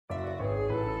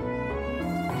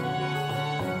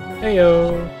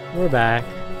Heyo, we're back.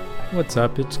 What's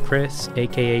up? It's Chris,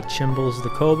 aka Chimbles the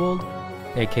Kobold,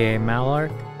 aka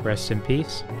Malark. Rest in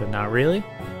peace, but not really.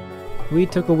 We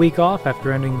took a week off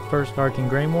after ending the first arc in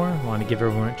Greymoor. Want to give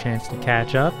everyone a chance to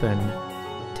catch up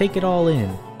and take it all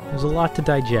in. There's a lot to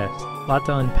digest, a lot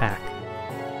to unpack.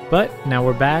 But now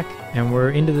we're back, and we're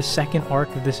into the second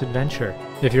arc of this adventure.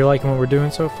 If you're liking what we're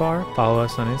doing so far, follow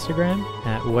us on Instagram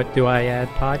at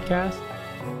WhatDoIAddPodcast.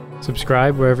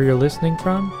 Subscribe wherever you're listening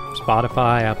from,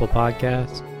 Spotify, Apple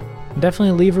Podcasts. And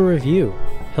definitely leave a review.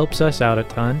 Helps us out a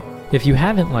ton. If you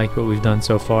haven't liked what we've done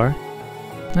so far,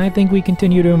 I think we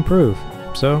continue to improve.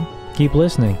 So, keep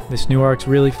listening. This new arc's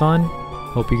really fun.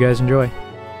 Hope you guys enjoy.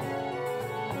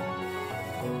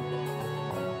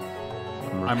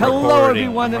 Hello,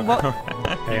 everyone, and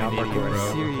Hey, I'm recording.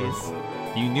 Serious.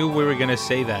 You knew we were gonna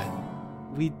say that.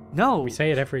 We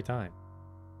say it every time.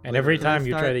 And Wait, every let's time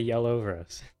you try start- to yell over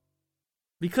us.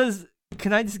 because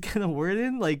can I just get a word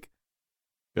in? Like,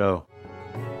 Go.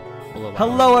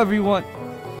 hello, everyone.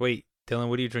 Wait, Dylan,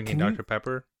 what are you drinking? Can you- Dr.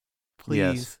 Pepper? Please,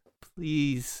 Yes.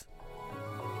 please.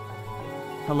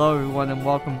 Hello, everyone, and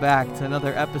welcome back to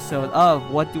another episode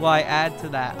of What Do I Add to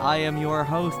That? I am your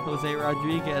host, Jose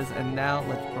Rodriguez, and now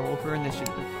let's roll for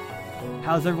initiative.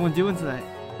 How's everyone doing tonight?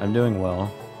 I'm doing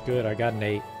well. Good, I got an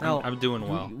 8. No, I'm doing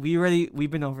well.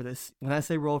 we've been over this. When I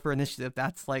say roll for initiative,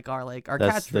 that's like our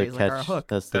That's the catchphrase, catch. like our hook.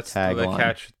 That's the That's the tagline.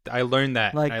 catch. I learned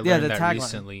that. Like, I yeah, learned the that tagline.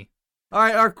 recently. All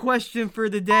right, our question for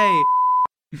the day.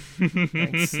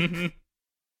 Thanks.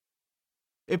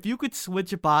 If you could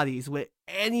switch bodies with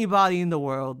anybody in the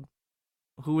world,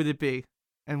 who would it be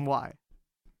and why?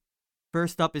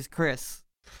 First up is Chris.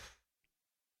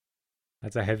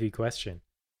 That's a heavy question.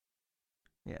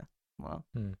 Well,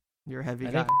 Hmm. you're a heavy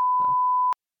I guy.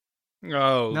 think-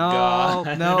 Oh, No,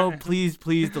 God. no, please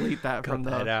delete that from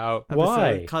Cut the that out. episode.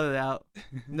 Why? Cut it out.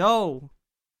 No,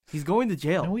 he's going to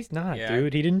jail. No, he's not, Yeah,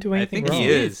 dude. He didn't do I anything think wrong. he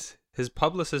is. His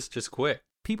publicist just quit.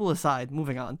 People aside,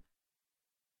 moving on.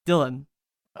 Dylan.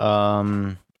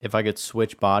 If I could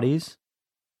switch bodies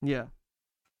Yeah,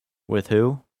 with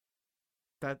who?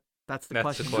 that's the That's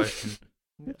question. the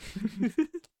question.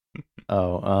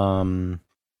 Oh,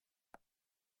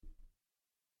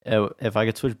 if I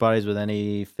could switch bodies with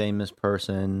any famous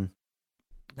person,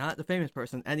 Not the famous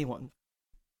person. Anyone.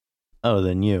 oh,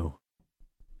 then you.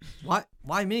 Why?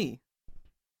 Why me?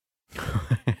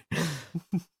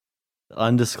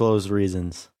 Undisclosed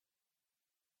reasons.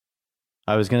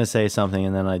 I was gonna say something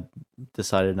and then I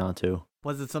decided not to.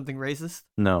 Was it something racist?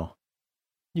 No.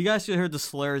 You guys should have heard the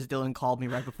slurs Dylan called me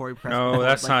right before he pressed No, record.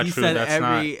 that's Like, not he true. Said That's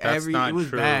every, not it was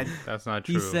true. bad. That's not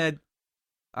true. He said,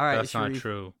 "All right, That's not Sharif,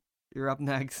 true. you're up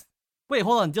next." Wait,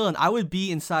 hold on, Dylan. I would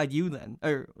be inside you then,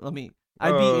 or I'd be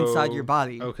inside your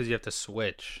body. Oh, because you have to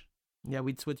switch. Yeah,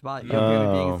 we'd switch bodies. Oh, You okay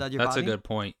with being inside your That's body? a good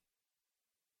point.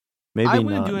 Maybe I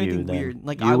wouldn't not do anything you then. weird.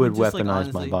 Like, you I would would just, like,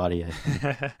 weaponize my honestly- body, I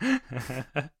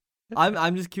think.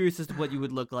 I'm just curious as to what you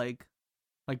would look like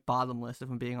bottomless. If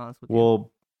I'm being honest with you.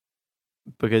 Well,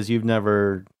 because you've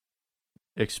never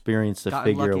experienced a Gotten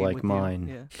figure lucky like with you. mine.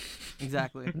 Yeah,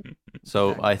 exactly. So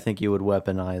Exactly. I think you would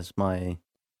weaponize my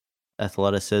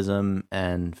athleticism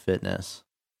and fitness.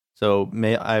 So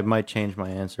I might change my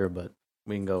answer, but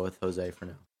we can go with Jose for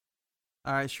now.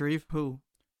 All right, Sharif, who?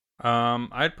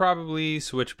 I'd probably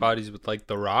switch bodies with like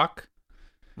The Rock.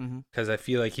 Mm-hmm. Because I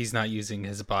feel like he's not using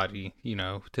his body,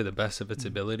 to the best of its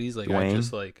abilities. Like, I Dwayne?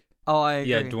 just like, Oh, I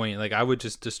agree. yeah, Dwayne. Like, I would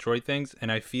just destroy things,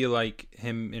 and I feel like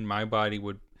him in my body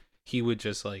would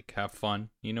just like have fun.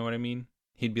 You know what I mean?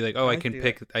 He'd be like, oh, I I can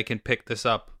see pick this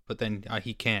up, but then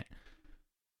he can't.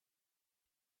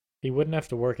 He wouldn't have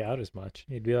to work out as much.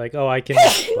 He'd be like, oh, I can...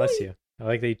 Bless you. I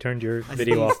like that you turned your I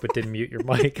video sneezed. off but didn't mute your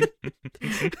mic.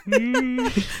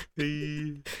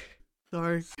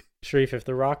 Sorry. Sharif, if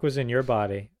The Rock was in your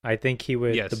body, I think he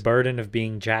would... Yes. The burden of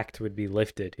being jacked would be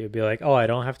lifted. He would be like, oh, I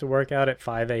don't have to work out at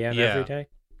 5 a.m. Yeah. every day?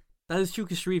 That is true,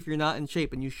 because Sharif, you're not in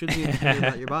shape, and you should be insecure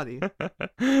about your body.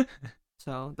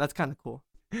 So that's kind of cool.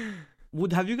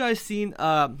 Have you guys seen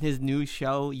his new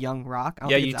show, Young Rock? I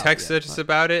don't Yeah, think you it's out texted yet, us but-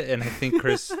 about it, and I think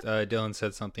Chris Dylan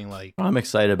said something like, I'm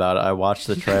excited about it. I watched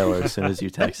the trailer as soon as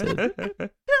you texted.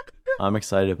 I'm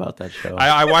excited about that show.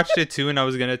 I watched it too, and I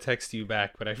was gonna text you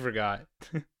back, but I forgot.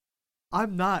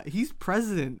 I'm not. He's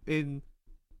president in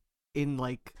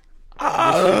like.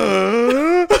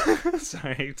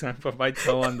 Sorry, time to put my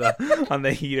toe on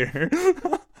the heater.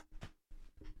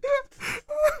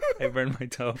 I burned my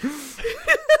toe.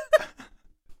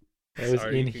 That was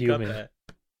Sorry, inhuman.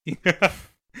 You can cut that.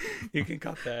 You can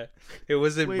cut that. It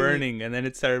wasn't Wait. burning, and then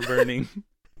it started burning.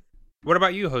 What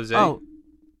about you, Jose? Oh,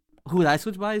 who would I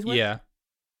switch bodies with? yeah.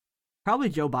 Probably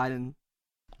Joe Biden.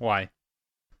 Why?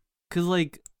 Cause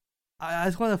like, I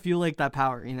just want to feel like that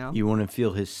power, you know. You want to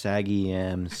feel his saggy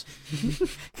yams.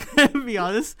 To be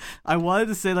honest, I wanted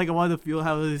to say like I wanted to feel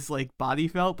how his like body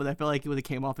felt, but I felt like it would have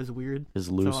came off as weird. His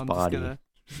loose so I'm body.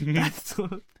 Just gonna, that's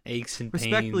Aches and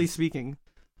respectfully pains. speaking,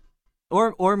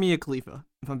 or Mia Khalifa,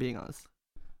 if I'm being honest.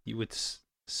 You would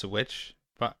switch,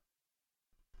 but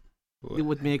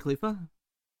With Mia Khalifa,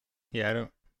 yeah, I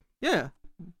don't. yeah.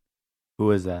 Who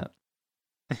is that?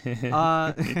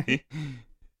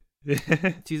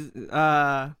 She's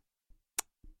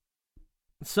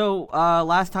So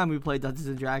last time we played Dungeons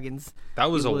and Dragons, that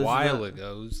was it a was, while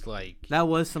ago. It was like that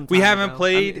was some. we time haven't ago.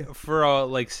 played I mean, for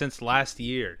like since last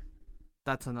year.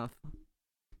 that's enough.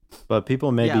 But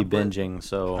people may Yeah, be but- binging,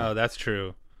 so Oh, that's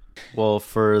true. well,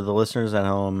 for the listeners at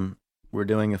home, we're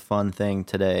doing a fun thing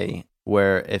today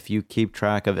where if you keep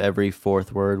track of every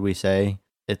fourth word we say,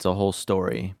 it's a whole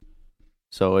story.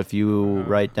 So if you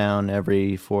write down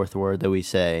every fourth word that we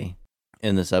say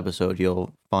in this episode,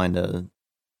 you'll find a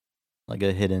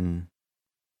hidden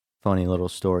funny little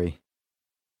story.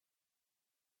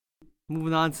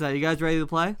 Moving on to that, you guys ready to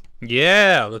play?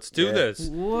 Yeah, let's do Yeah. this.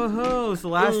 Whoa! So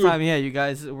last Ooh. time, yeah, you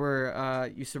guys were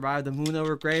you survived the moon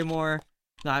over Greymore.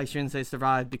 No, I shouldn't say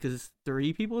survived because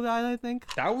 3 people died, I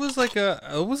think. That was like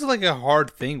a hard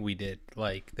thing we did.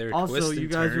 Like there were Also, twists you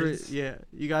and guys turns.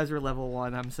 you guys were level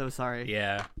 1. I'm so sorry.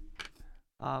 Yeah.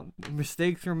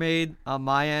 Mistakes were made on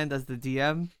my end as the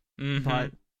DM, Mhm.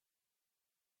 but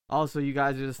also you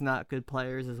guys are just not good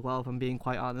players as well. If I'm being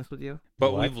quite honest with you.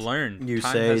 But What? we've learned. You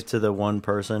Time say has- to the one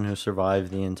person who survived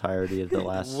the entirety of the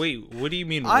last. Wait, what do you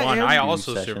mean I one? am- I Few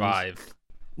also sessions. survived.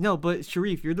 No, but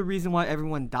Sharif, you're the reason why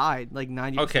everyone died. Like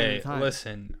 90% of Okay, the time.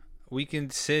 listen. We can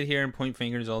sit here and point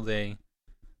fingers all day.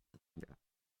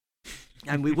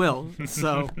 And we will.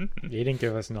 So. You didn't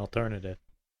give us an alternative.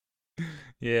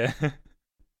 Yeah.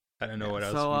 I don't know what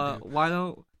else. So we do. why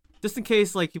don't, just in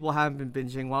case like people haven't been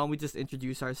binging, why don't we just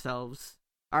introduce ourselves,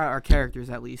 our characters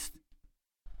at least.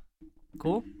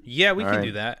 Cool. Yeah, we can Alright.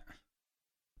 do that.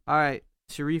 All right,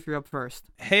 Sharif, you're up first.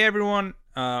 Hey everyone,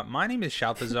 my name is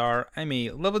Shaltazar. I'm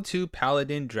a level 2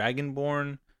 paladin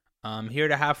dragonborn. I'm here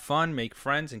to have fun, make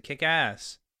friends, and kick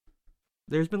ass.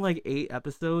 There's been like 8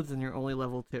 episodes and you're only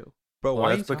level 2. Bro, Well,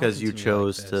 why that's are you because talking you to me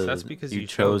chose like to. this? That's because you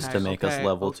chose to Okay, make us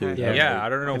level okay. 2. Yeah. Yeah, I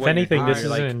don't know If what anything, you're, this you're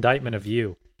is like. an indictment of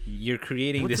you. You're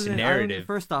creating What's this it- narrative.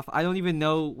 First off, I don't even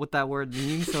know what that word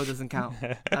means, so it doesn't count.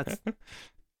 That's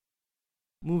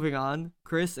moving on.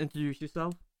 Chris, introduce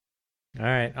yourself. All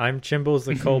right, I'm Chimbles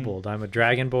the Kobold. I'm a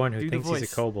dragonborn Do who the thinks he's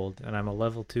voice. a kobold, and I'm a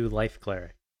level 2 life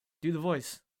cleric. Do the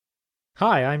voice.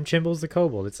 Hi, I'm Chimbles the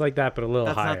Kobold. It's like that, but a little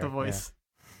That's higher. not the voice.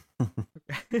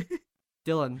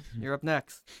 Dylan, you're up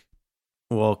next.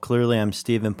 Well, clearly I'm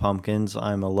Steven Pumpkins.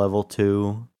 I'm a level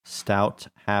 2 stout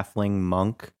halfling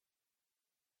monk.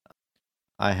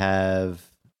 I have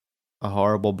a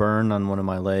horrible burn on one of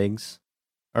my legs.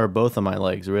 Or both of my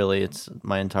legs, really. It's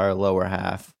my entire lower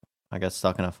half. I got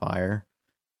stuck in a fire.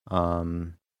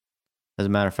 As a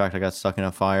matter of fact, I got stuck in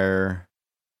a fire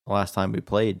the last time we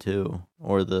played, too.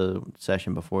 Or the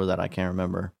session before that, I can't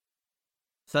remember.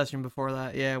 Session before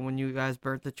that, yeah, when you guys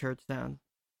burnt the church down.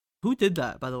 Who did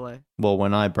that, by the way? Well,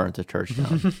 when I burnt the church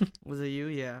down. Was it you?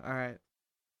 Yeah, alright.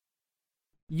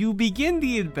 You begin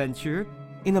the adventure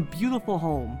in a beautiful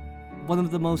home, one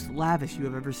of the most lavish you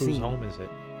have ever Whose seen. home is it?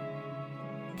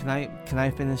 Can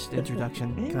I finish the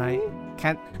introduction?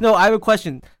 No, I have a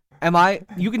question.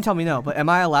 You can tell me no, but am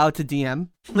I allowed to DM?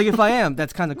 Like if I am,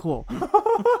 that's kind of cool.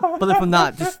 But if I'm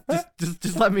not, just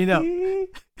let me know.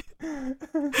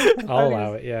 I'll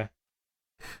allow it, yeah.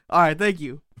 All right, thank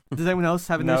you. Does anyone else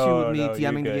have an issue No, with me no,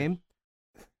 you're DMing the good. game?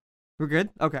 We're good?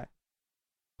 Okay.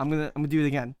 I'm gonna do it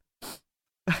again.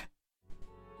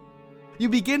 You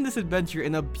begin this adventure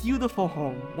in a beautiful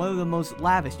home, one of the most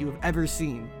lavish you have ever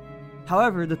seen.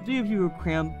 However, the 3 of you are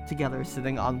crammed together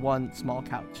sitting on one small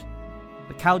couch.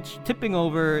 The couch tipping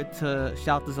over to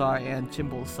Shaltazar and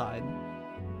Chimble's side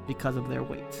because of their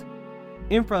weight.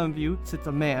 In front of you sits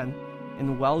a man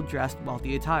in well-dressed,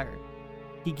 wealthy attire.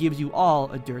 He gives you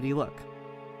all a dirty look.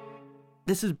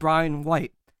 This is Brian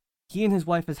White. He and his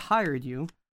wife has hired you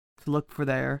to look for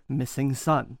their missing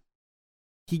son.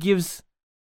 He gives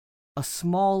a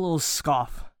small little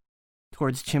scoff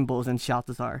towards Chimbles and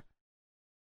Shaltazar,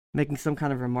 making some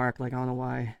kind of remark like, I don't know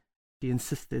why he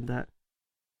insisted that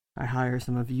I hire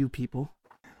some of you people.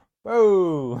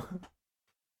 Whoa.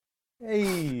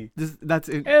 Hey. That's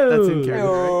in character, right?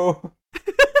 Yo.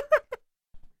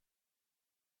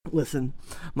 Listen,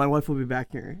 my wife will be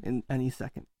back here in any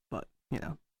second, but,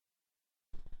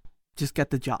 just get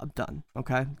the job done,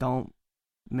 okay? Don't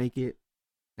make it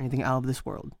anything out of this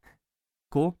world.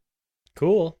 Cool?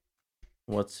 Cool.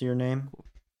 What's your name?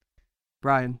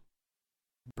 Brian.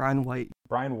 Brian White.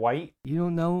 Brian White. You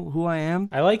don't know who I am?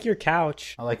 I like your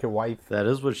couch. I like your wife. That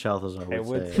is what Shalthazar It would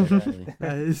would say. say that. actually.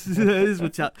 That is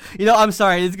what's up. I'm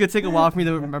sorry. It's gonna take a while for me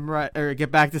to remember or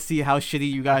get back to see how shitty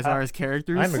you guys are as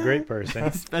characters. I'm a great person.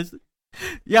 Especially.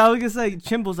 Yeah, I was gonna say,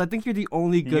 Chimbles. I think you're the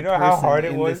only good You know person how hard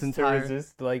it in was this to entire.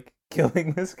 resist like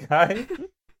killing this guy?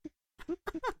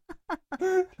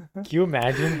 Can you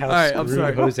imagine how Alright, I'm screwed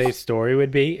sorry. Jose's story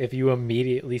would be if you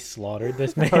immediately slaughtered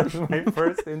this That man? was my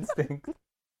first instinct.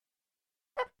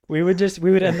 We would end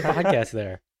the podcast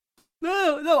there.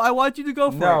 No. I want you to go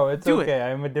for it. No, it's Do okay. It.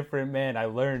 I'm a different man. I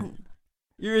learned.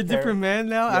 You're a different man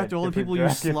now yeah, after all the people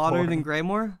different you Dragonborn. slaughtered in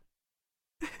Greymore.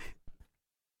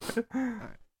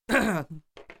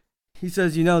 He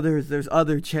says, there's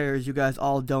other chairs. You guys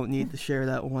all don't need to share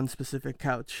that one specific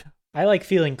couch. I like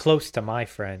feeling close to my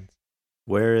friends.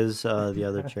 Where is the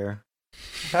other chair?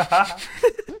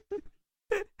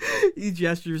 He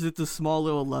gestures. It's a small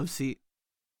little love seat.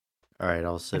 All right,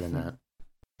 I'll sit in that.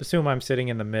 Assume I'm sitting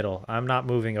in the middle. I'm not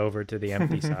moving over to the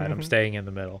empty side. I'm staying in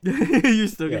the middle. You're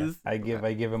still Yeah. gonna.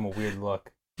 I give him a weird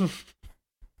look. And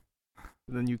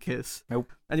then you kiss.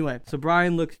 Nope. Anyway, so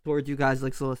Brian looks towards you guys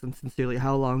like to listen sincerely.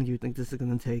 How long do you think this is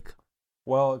gonna take?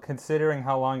 Well, considering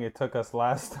how long it took us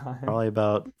last time. Probably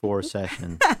about 4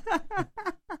 sessions.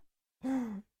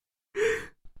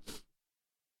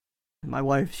 My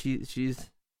wife, she's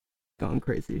gone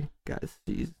crazy, guys.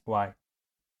 Why?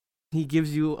 He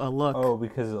gives you a look. Oh,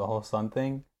 because of the whole sun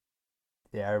thing?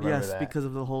 Yeah, I remember yes, that. because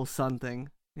of the whole sun thing.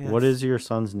 Yes. What is your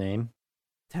son's name?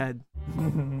 Ted?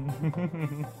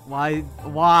 Why?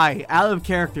 Why? Out of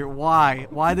character. Why?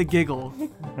 Why the giggle?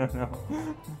 I don't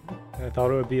know. I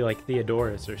thought it would be like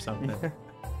Theodorus or something.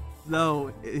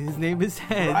 No, his name is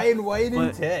Ted. Brian White and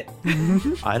But- Ted.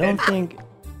 I don't think.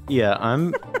 Yeah,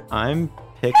 I'm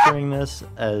picturing this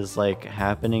as like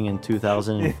happening in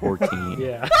 2014.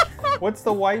 Yeah. What's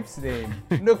the wife's name?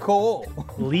 Nicole.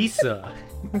 Lisa.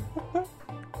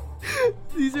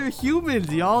 These are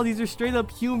humans, y'all. These are straight up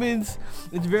humans.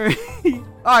 It's very. All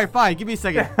right, fine. Give me a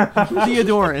second.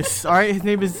 Theodorus. All right, his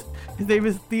name is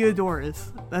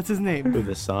Theodorus. That's his name. With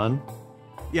the son.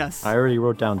 Yes. I already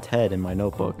wrote down Ted in my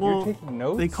notebook. Well, You're taking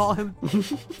notes? they call him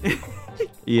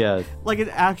Yeah, like an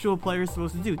actual player is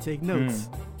supposed to do. Take notes.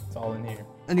 It's all in here.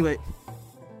 Anyway,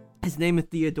 his name is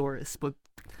Theodorus, but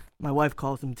my wife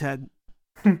calls him Ted.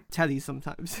 Teddy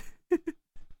sometimes.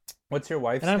 What's your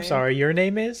wife's And I'm name? sorry, your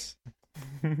name is?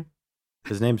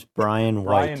 his name's Brian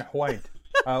White. Brian White.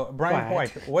 Brian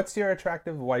White. White. What's your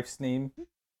attractive wife's name?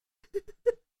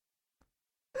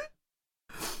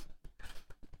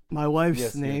 My wife's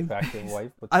Yes, your name. attractive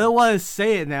wife. What's I don't want to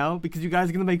say it now because you guys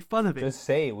are gonna make fun of it. Just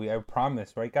say it. I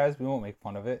promise, right, guys? We won't make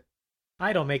fun of it.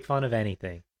 I don't make fun of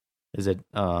anything. Is it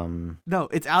No,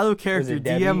 it's out of Is character. it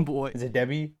Debbie? DM boy. Is it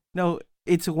Debbie? No,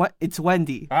 it's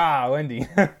Wendy. Ah, Wendy.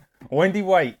 Wendy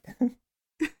White.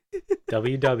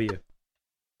 WW.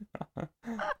 All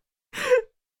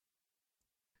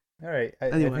right. I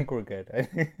Anyway. think we're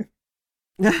good.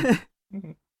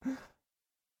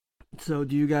 So,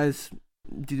 do you guys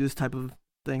do this type of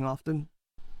thing often?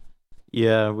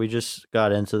 Yeah, we just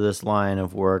got into this line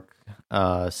of work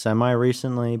semi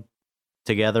recently,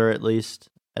 together at least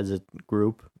as a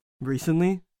group.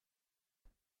 Recently?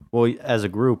 Well, as a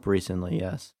group recently,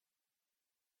 yes.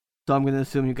 So I'm gonna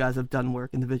assume you guys have done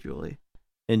work individually,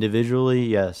 Individually,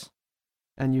 yes.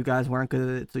 and you guys weren't good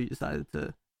at it, so you decided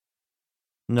to.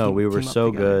 No, Team- we were team up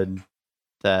so together. good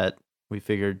that we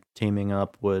figured teaming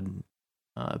up would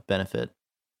benefit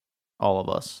all of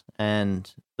us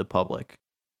and the public.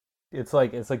 It's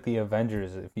like the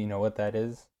Avengers, if you know what that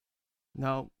is.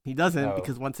 No, he doesn't Oh.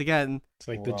 because once again, It's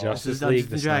like the Well, Justice Dungeons League,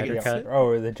 the and Snyder Dragons. Cut. Oh,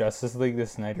 or the Justice League, the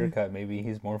Snyder Cut. Maybe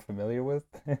he's more familiar with.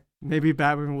 maybe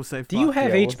Batman will say. Do you "Fuck." have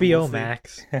Yeah, HBO we'll see.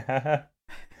 Max?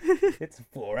 It's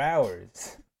 4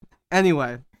 hours.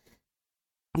 Anyway,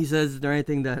 he says, "Is there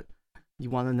anything that you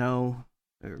want to know,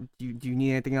 or do you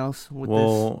need anything else with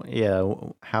Well, yeah.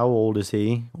 How old is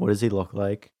he? What does he look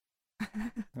like?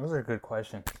 Those are good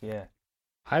questions. Yeah.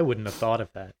 I wouldn't have thought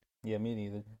of that. Yeah, me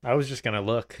neither. I was just gonna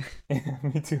look.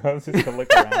 Me too. I was just gonna look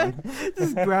around. this?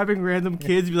 Just grabbing random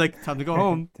kids, be like, "Time to go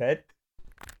home." Ted.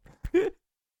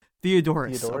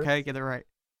 Theodorus, Theodorus? okay, get it right.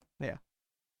 Yeah.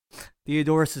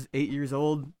 Theodorus is 8 years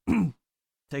old.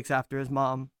 Takes after his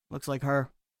mom. Looks like her.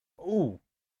 Ooh.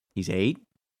 He's 8?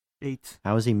 8.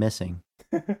 How is he missing?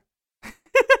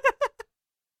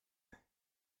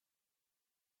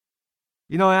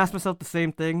 I asked myself the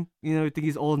same thing. I think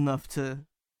he's old enough to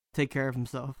take care of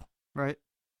himself, right?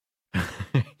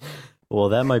 Well,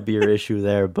 that might be your issue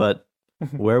there, but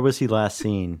where was he last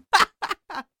seen?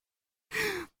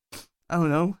 I don't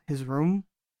know, his room.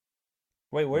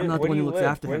 Wait, I'm not the where do one you who looks live?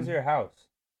 after Where's him. your house?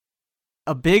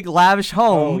 A big lavish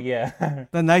home. Oh yeah.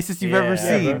 The nicest you've ever Yeah,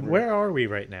 seen. Where are we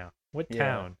right now? What Yeah.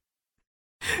 town?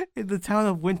 In the town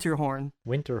of Winterhorn.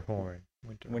 Winterhorn.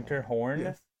 Winterhorn?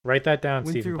 Yes. Write that down,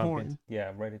 Stephen Pumpkins. Winterhorn.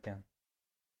 Yeah, write it down.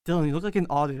 Dylan, you look like an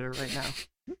auditor right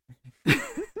now.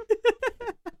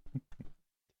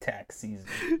 Tax season.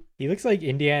 He looks like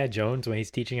Indiana Jones when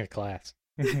he's teaching a class.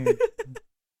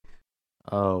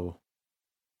 Oh.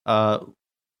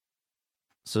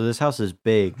 So this house is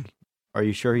big. Are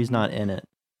you sure he's not in it?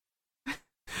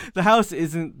 The house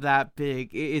isn't that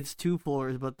big. It's 2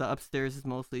 floors, but the upstairs is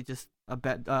mostly just a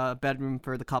bedroom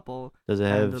for the couple. Does it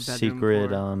And have the bedroom secret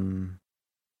for-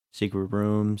 secret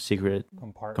rooms, secret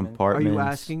Compartment. compartments?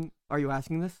 Are you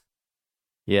asking this?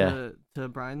 Yeah. To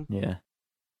Brian? Yeah.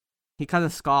 He kind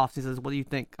of scoffs. He says, "What do you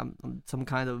think? I'm some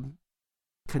kind of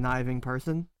conniving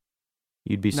person?"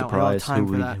 You'd be No, I don't have surprised time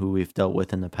for that. who we've dealt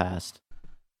with in the past.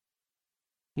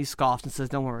 He scoffs and says,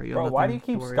 "Don't worry." you have Bro, why do you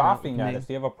nothing to keep worry about scoffing with at me." us?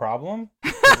 Do you have a problem?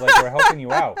 'Cause, like, we're helping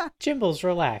you out. Jimbles,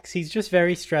 relax. He's just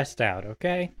very stressed out,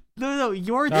 okay? No,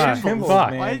 you're Ah, Chimbles. Chimbles,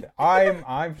 fuck. man.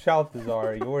 I'm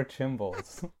Shaltazar. You're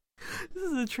Chimbles. This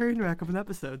is a train wreck of an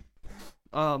episode.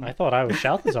 I thought I was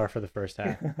Shaltazar for the first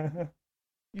half.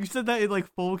 You said that in like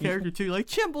full character too. You're like,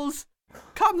 Chimbles,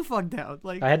 calm the fuck down.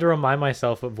 Like I had to remind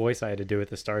myself what voice I had to do at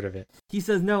the start of it. he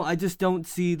says, no, I just don't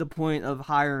see the point of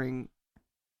hiring.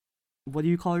 What do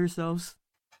you call yourselves?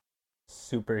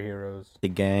 Superheroes. The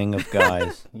gang of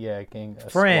guys. Yeah, gang.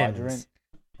 Friends. Squadron.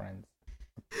 Friends.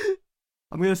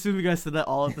 I'm gonna assume you guys said that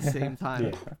all at the same time,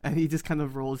 Yeah. and he just kind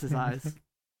of rolls his eyes.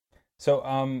 So,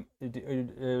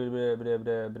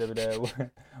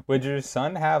 would your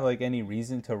son have like any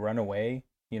reason to run away?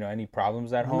 You know, any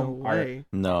problems at No home? way.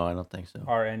 No, I don't think so.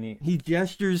 Are any? He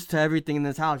gestures to everything in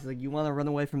this house. He's like, you want to run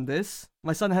away from this?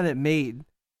 My son had it made.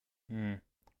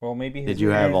 Well, maybe. Did you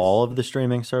have all of the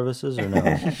streaming services or no?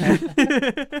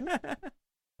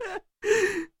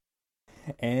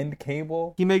 and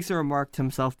cable? He makes a remark to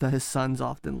himself that his son's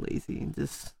often lazy and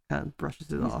just kind of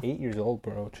brushes it He's off. 8 years old,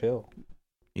 bro. Chill.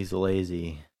 He's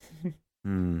lazy.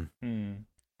 Hmm.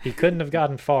 He couldn't have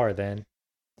gotten far then.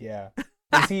 Yeah.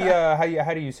 Is he?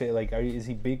 How do you say? Like, is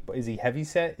he big? Is he heavy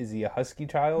set? Is he a husky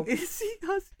child? Is he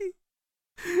husky?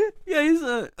 Yeah, he's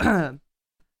a.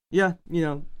 Yeah, you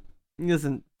know, he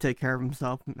doesn't take care of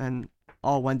himself, and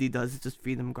all Wendy does is just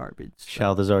feed him garbage. So.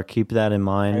 Shaltazar, keep that in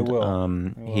mind. I will. I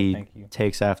will, He thank you.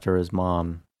 takes after his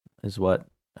mom, is what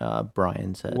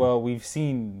Brian said. Well, we've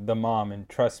seen the mom, and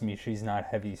trust me, she's not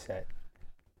heavy set.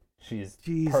 She's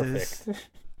Jesus. perfect.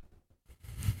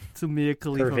 It's a Mia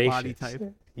Khalifa body Curvaceous.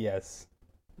 type. Yes.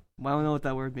 Well, I don't know what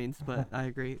that word means, but I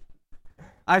agree.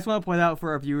 I just want to point out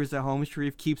for our viewers at home,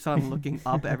 Sharif keeps on looking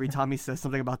up every time he says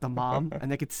something about the mom,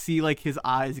 and I could see like his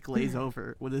eyes glaze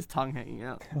over with his tongue hanging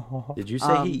out. Did you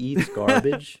say he eats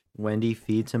garbage? Wendy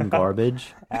feeds him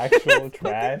garbage? Actual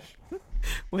trash.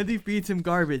 Wendy feeds him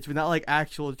garbage, but not like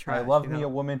actual trash. I love you me know? a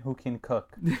woman who can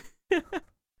cook.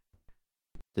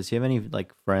 Does he have any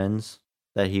like friends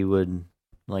that he would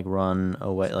like run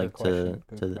away, Good like question,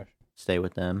 good to question. stay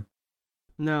with them?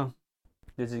 No.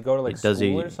 Does he go to like does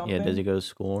school he? or something? Yeah. Does he go to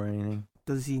school or anything?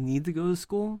 Does he need to go to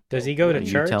school? Does he go to You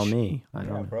You church? tell me. I Yeah,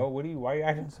 don't know. bro. Why are you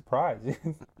acting surprised?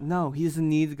 No, he doesn't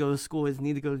need to go to school. He doesn't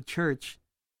need to go to church.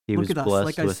 He Look was at us. blessed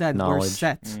Like I with said, we're knowledge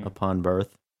set. Mm. upon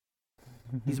birth.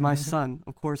 He's my son.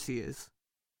 Of course he is.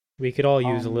 We could all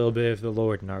use a Um, little bit of the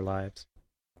Lord in our lives.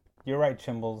 You're right,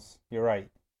 Chimbles. You're right.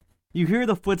 You hear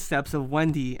the footsteps of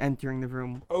Wendy entering the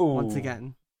room Oh, once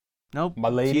again. Nope. My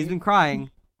lady. She's been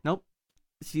crying. Nope.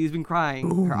 She's been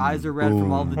crying. Her eyes are red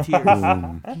from all the tears.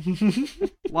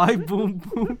 Boom. Why boom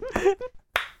boom?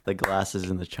 The glasses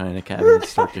in the china cabinet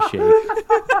start to shake.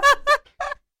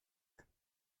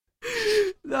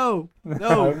 No.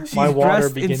 No. She's My water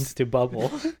dressed in begins to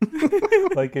bubble.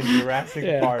 like in Jurassic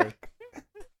Yeah. Park.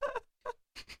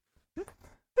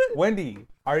 Wendy,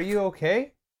 are you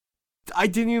okay? I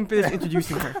didn't even finish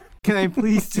introducing her. Can I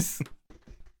please just...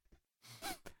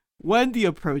 Wendy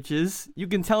approaches. You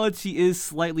can tell that she is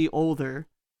slightly older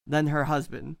than her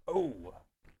husband. Oh.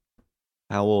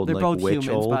 How old? They're like both witch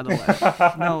humans, old? by the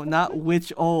way. No, not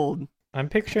witch old. I'm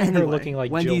picturing her Anyway, looking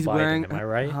like Wendy's Jill Biden, wearing... am I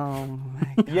right? Oh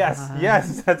my god.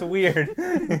 Yes, that's weird.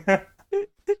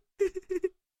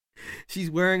 She's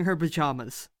wearing her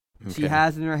pajamas. She Okay.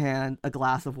 has in her hand a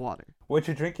glass of water. What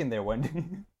you drinking there, Wendy?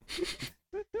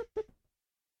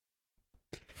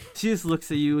 She just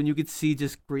looks at you and you could see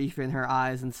just grief in her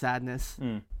eyes and sadness.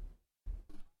 Mm.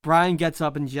 Brian gets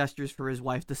up and gestures for his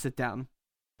wife to sit down.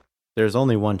 There's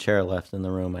only one chair left in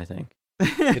the room, I think.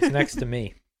 It's next to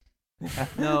me.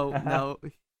 No.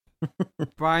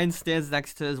 Brian stands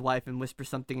next to his wife and whispers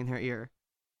something in her ear.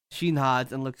 She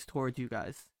nods and looks towards you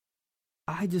guys.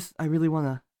 I really want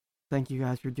to thank you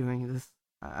guys for doing this.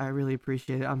 I really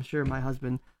appreciate it. I'm sure my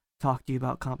husband talked to you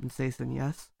about compensation,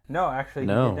 yes? No, actually,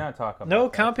 No. he did not talk about No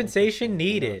that. compensation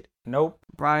needed. Nope.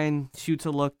 Brian shoots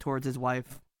a look towards his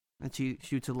wife, and she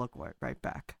shoots a look right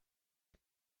back.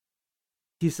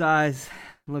 He sighs,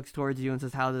 looks towards you, and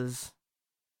says, how does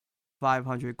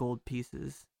 500 gold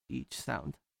pieces each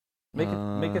sound? Make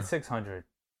it 600.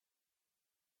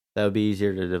 That would be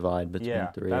easier to divide between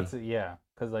Yeah, three. that's it. Yeah,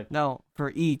 because like. No,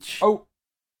 for each. Oh,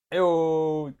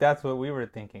 ew, that's what we were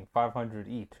thinking. 500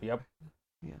 each. Yep.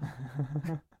 Yeah.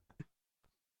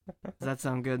 Does that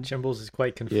sound good? Chimbles is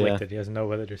quite conflicted. He doesn't know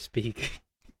whether to speak.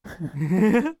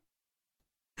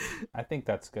 I think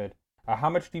that's good. How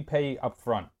much do you pay up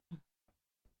front?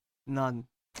 None.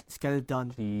 Just get it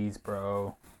done. Jeez,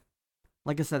 bro.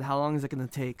 Like I said, how long is it going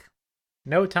to take?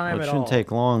 No time Well, it at shouldn't all.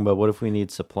 take long, but what if we need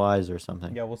supplies or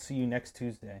something? Yeah, we'll see you next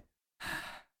Tuesday.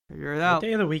 Figure it What out.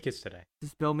 day of the week is today?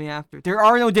 Just bill me after. There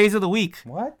are no days of the week.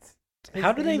 What?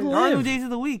 How do they There are no live? days of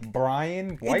the week.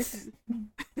 Brian White? It's-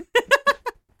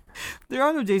 There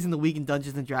are no days in the week in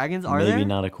Dungeons and Dragons, are Maybe there?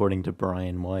 not according to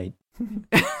Brian White.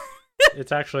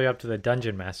 It's actually up to the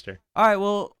dungeon master. All right,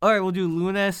 we'll do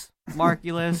Lunes,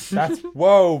 Marculus. That's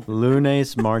whoa.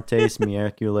 Lunes, Martes,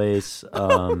 Miércoles,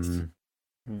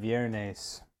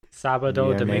 Viernes. Sábado,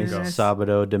 Viernes, Domingo.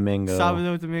 Sábado, Domingo.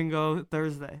 Sábado, Domingo,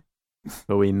 Thursday.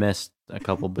 But we missed a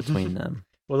couple between them.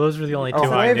 Well, those were the only two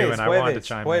Oh, I knew, jueves, and I wanted to jueves,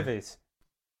 chime jueves.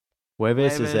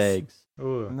 Jueves is Jueves. eggs. in.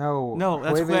 Ooh, No,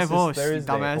 that's jueves huevos, is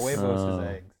Thursday. dumbass. Huevos Oh. is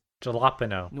eggs.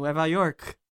 jalapeno. Nueva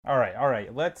York. All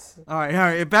right. Let's. All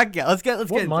right. Back. Yeah, let's get.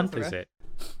 What into month this, is okay?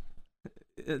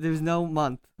 it? There's no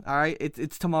month. All right.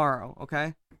 It's tomorrow.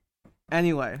 Okay.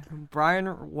 Anyway, Brian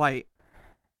White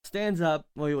stands up.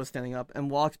 Well, he was standing up and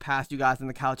walks past you guys on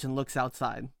the couch and looks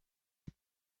outside.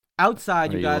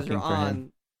 Outside, Are you you guys are looking for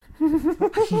on.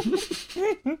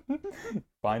 him?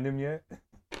 Find him yet?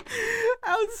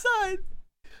 Outside.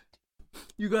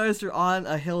 You guys are on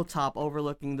a hilltop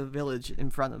overlooking the village in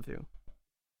front of you.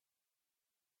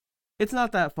 It's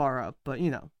not that far up, but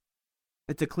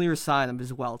it's a clear sign of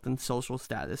his wealth and social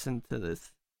status into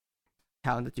this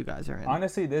town that you guys are in.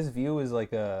 Honestly, this view is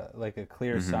like a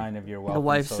clear Mhm. sign of your wealth. The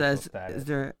wife and social says, status. "Is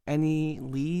there any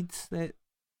leads that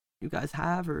you guys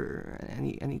have, or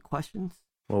any questions?"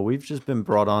 Well, we've just been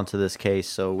brought onto this case,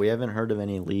 so we haven't heard of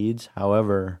any leads.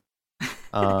 However,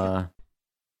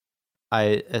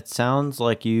 it sounds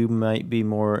like you might be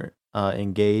more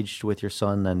engaged with your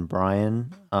son than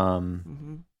Brian.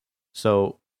 hmm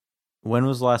So when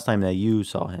was the last time that you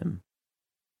saw him?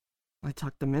 I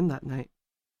tucked him in that night.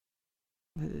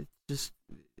 It just,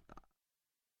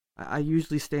 I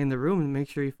usually stay in the room and make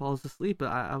sure he falls asleep, but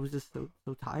I was just so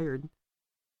tired.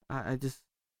 I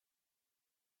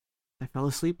fell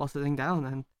asleep while sitting down,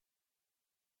 and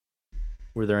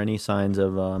Were there any signs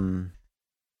of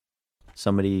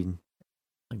somebody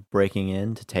like breaking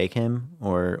in to take him,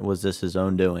 or was this his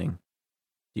own doing?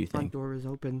 Do you front think? door was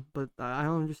open, but I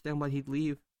don't understand why he'd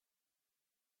leave.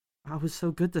 I was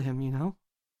so good to him,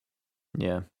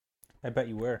 Yeah. I bet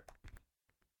you were.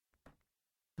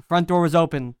 The front door was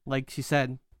open, like she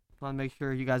said. Want to make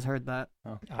sure you guys heard that.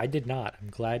 I did not. I'm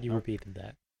glad you repeated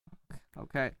that.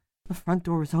 Okay. The front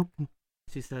door was open,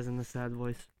 she says in a sad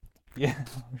voice. Yeah.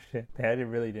 Oh shit.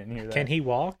 Really didn't hear that. Can he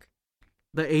walk?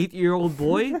 The 8-year-old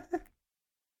boy?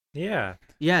 Yeah.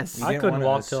 Yes. You I didn't couldn't wanna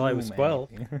walk till I was assume 12.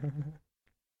 anything.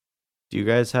 Do you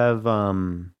guys have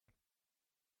Do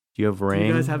you have Do ring?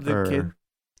 you guys have the or, kid?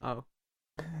 Oh.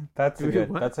 That's a Wait, good.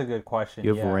 what? That's a good question. Do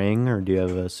you have yeah. ring, or do you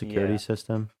have a security Yeah.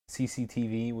 system?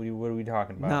 CCTV. What are we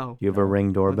talking about? No. Do you have a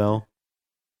ring doorbell?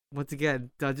 Once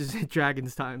again, Dungeons and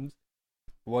Dragons times.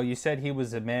 Well, you said he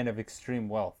was a man of extreme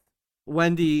wealth.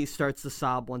 Wendy starts to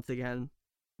sob once again.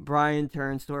 Brian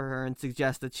turns to her and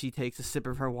suggests that she takes a sip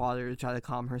of her water to try to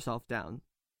calm herself down.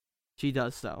 She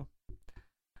does so.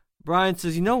 Brian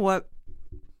says, "You know what?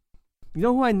 You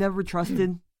know who I never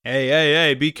trusted?"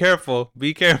 Hey! Be careful!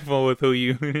 Be careful with who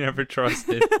you never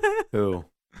trusted. Who?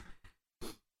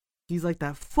 He's like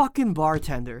that fucking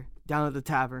bartender down at the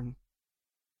tavern.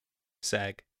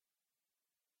 Sag.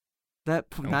 Not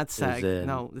is Sag. it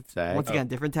No, it's Sag? once again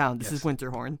different town. This is Yes.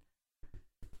 Winterhorn.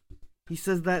 He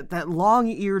says that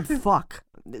long-eared fuck.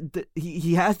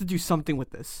 He has to do something with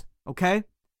this. Okay?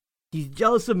 He's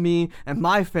jealous of me and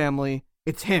my family.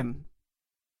 It's him.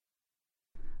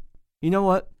 You know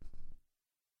what?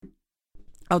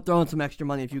 I'll throw in some extra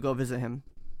money if you go visit him.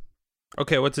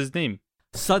 Okay, what's his name?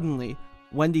 Suddenly,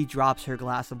 Wendy drops her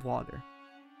glass of water.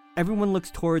 Everyone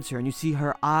looks towards her, and you see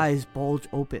her eyes bulge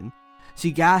open,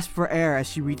 She gasps for air as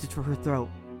she reaches for her throat.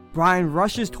 Brian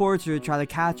rushes towards her to try to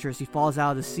catch her as he falls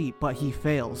out of the seat, but he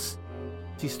fails.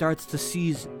 She starts to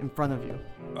seize in front of you.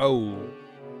 Oh.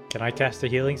 Can I cast a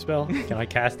healing spell? Can I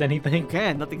cast anything? You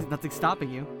can. Nothing's stopping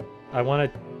you. I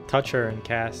want to touch her and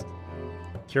cast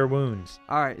Cure Wounds.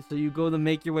 Alright, so you go to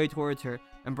make your way towards her,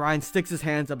 and Brian sticks his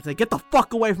hands up and says, "Get the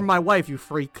fuck away from my wife, you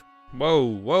freak!"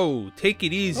 Whoa. Take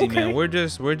it easy, Okay. man. We're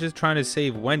just trying to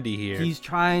save Wendy here. He's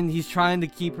trying to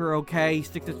keep her okay. He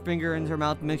sticks his finger into her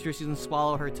mouth to make sure she doesn't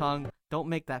swallow her tongue. Don't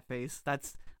make that face.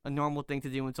 That's a normal thing to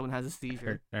do when someone has a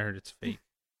seizure. I heard it's fake.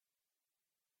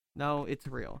 No, it's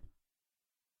real.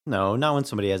 No, not when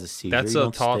somebody has a seizure. That's you a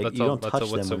don't tall- stick- that's you a- don't that's a-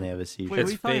 touch what's them a- when they have a seizure. Wait, what are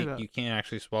It's you talking fake. about? You can't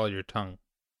actually swallow your tongue.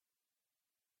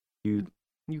 You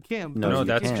You can. No, No, you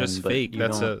that's can, just but fake. you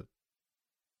That's don't- a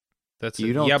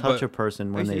don't yeah, touch but a person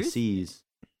Are when you they serious? seize.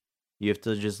 You have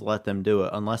to just let them do it,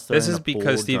 unless they're this in is a pool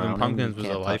because Stephen drowning, Pumpkins you was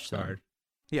a can't touch them. lifeguard.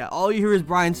 Yeah, all you hear is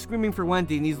Brian screaming for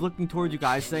Wendy, and he's looking towards you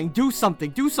guys, saying, do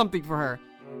something for her."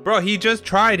 Bro, he just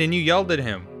tried and you yelled at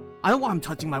him. I don't want him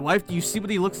touching my wife. Do you see what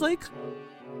he looks like?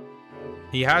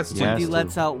 He has to. Yeah. Wendy has to.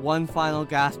 lets out one final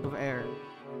gasp of air.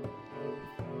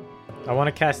 I want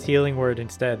to cast Healing Word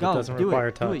instead. Go, That doesn't do require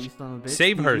it. touch. Do it, you son of a bitch.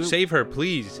 Save You- her, you- save her,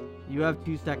 please. You have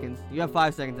 2 seconds. You have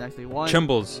 5 seconds, actually. 1,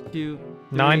 Chimbles. 2, 3.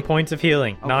 9 points of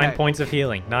healing. 9 Okay. points of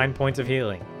healing. 9 points of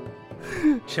healing.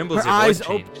 Chimbles, Her your eyes voice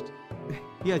op- changed.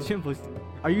 Yeah, Chimples.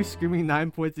 Are you screaming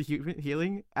 9 points of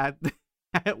healing at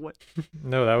at what?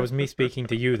 No, that was me speaking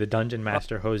to you, the Dungeon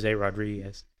Master, Jose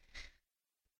Rodriguez.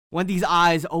 Wendy's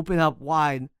eyes open up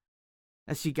wide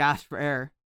as she gasps for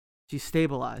air. She's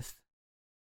stabilized.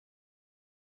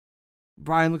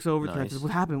 Brian looks over to her and says, Nice.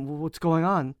 "What happened? What's going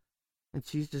on?" And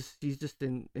she's just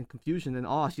in confusion and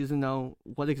awe. She doesn't know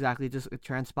what exactly just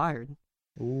transpired.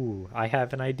 Ooh, I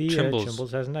have an idea. Chimbles,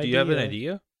 Chimbles has an Do idea. you have an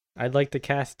idea? I'd like to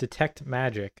cast Detect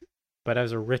Magic, but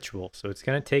as a ritual, so it's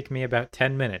going to take me about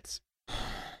 10 minutes.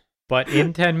 But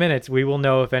in 10 minutes, we will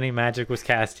know if any magic was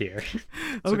cast here.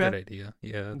 It's a good idea.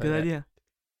 Yeah. Good idea.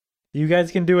 You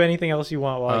guys can do anything else you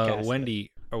want while I cast it.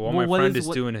 Wendy, or while Well, my what friend is- is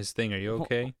what- doing his thing, are you Well,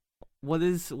 okay? What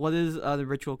is the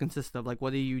ritual consist of? Like,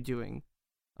 what are you doing,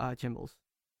 Chimbles?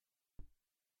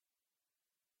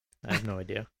 I have no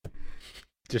idea.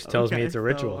 Just tells me Okay, it's a so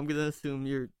ritual. I'm gonna assume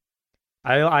you're.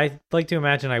 I like to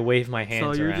imagine I wave my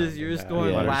hands So you're around. you're just and,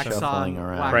 going Yeah, wax shuffling on,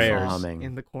 around, wax prayers. off humming.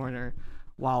 in the corner,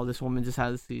 while this woman just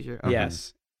has a seizure. Okay.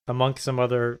 Yes, amongst some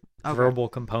other Okay. verbal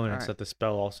components Alright. that the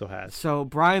spell also has. So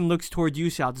Brian looks toward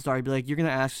you, Salazar. He'd be like, "You're gonna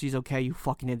ask if she's okay, you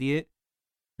fucking idiot.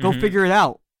 Go Mhm. figure it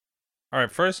out." All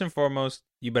right. First and foremost,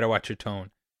 you better watch your tone.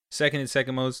 Second and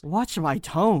second most, Watch my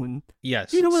tone.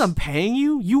 yes. You know what I'm paying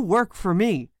you? You work for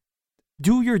me.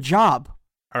 Do your job.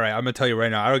 All right. I'm gonna tell you right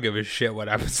now. I don't give a shit what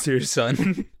happens to your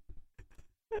son.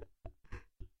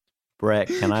 Brett,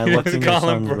 can I You look have to in your call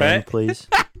him son's room, Brett? please?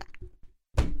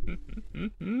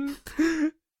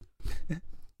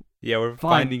 Yeah, we're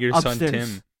Fine, finding your son upstairs.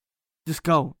 Tim. Just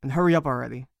go and hurry up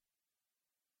already.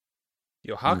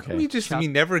 Yo, how can Okay. we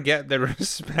never get the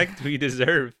respect we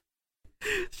deserve?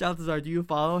 Salazar, do you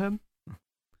follow him?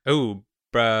 Oh,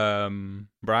 Brian?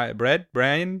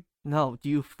 No. Do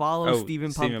you follow Oh,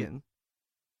 Stephen Stephen. Pumpkin?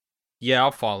 Yeah,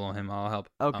 I'll follow him. I'll help.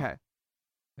 Okay.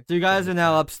 So you guys are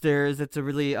now upstairs. It's a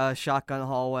really shotgun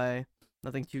hallway.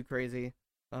 Nothing too crazy.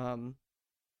 One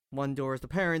door is the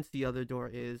parents. The other door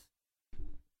is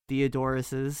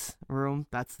Theodorus's room.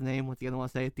 That's the name. What's the other one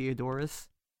say? Theodorus.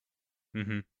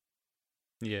 Mm-hmm.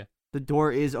 Yeah. The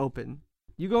door is open.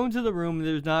 You go into the room.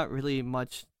 There's not really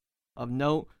much of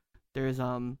note. There's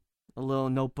a little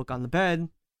notebook on the bed.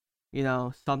 You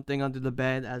know, something under the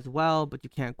bed as well, but you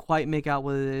can't quite make out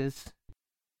what it is.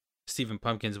 Stephen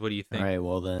Pumpkins, what do you All think? right,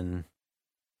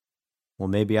 well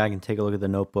maybe I can take a look at the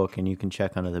notebook and you can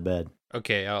check under the bed.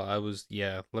 Okay,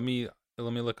 let me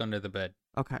look under the bed.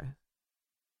 Okay.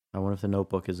 I wonder if the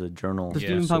notebook is a journal. So Yeah.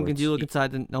 Stephen of Pumpkins, you sorts. look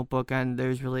inside the notebook and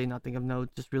there's really nothing of note,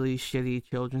 just really shitty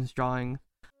children's drawing.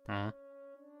 Uh-huh.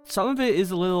 Some of it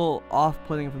is a little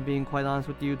off-putting, if I'm being quite honest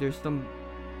with you. There's some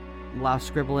loud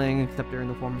scribbling, except they're in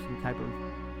the form of some type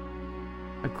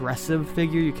of aggressive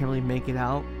figure. You can't really make it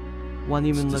out. One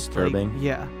even It's looks disturbing.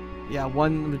 like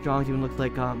one of the drawings even looks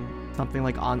like something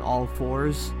like on all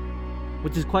fours,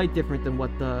 which is quite different than what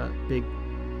the big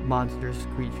monstrous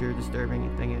creature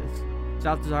disturbing thing is.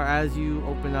 Salazar, as you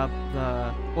open up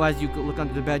as you look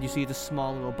under the bed, you see this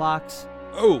small little box.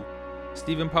 Oh,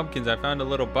 Stephen Pumpkins, I found a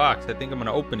little box. I think I'm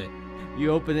gonna open it.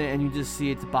 You open it and you just see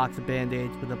it's a box of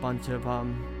band-aids with a bunch of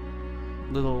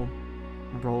little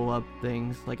roll-up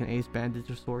things, like an ace bandage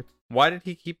of sorts. Why did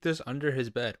he keep this under his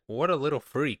bed? What a little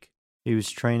freak. He was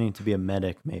training to be a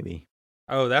medic, maybe.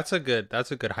 Oh, that's a good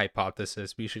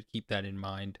hypothesis. We should keep that in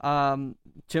mind.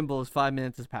 Chimbles, 5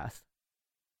 minutes has passed.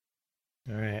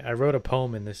 All right, I wrote a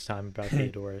poem in this time about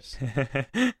Theodorus.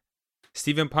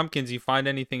 Stephen Pumpkins, you find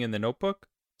anything in the notebook?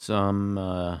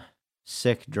 Some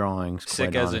sick drawings.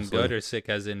 Sick quite as in honestly. good, or sick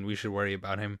as in we should worry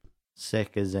about him?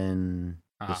 Sick as in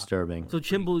disturbing. So,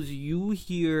 Chimbles, you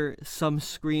hear some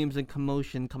screams and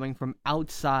commotion coming from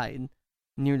outside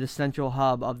near the central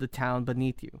hub of the town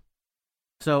beneath you.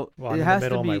 So, Well, I'm it in the has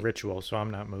middle to of be... my ritual, so I'm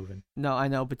not moving. No, I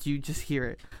know, but you just hear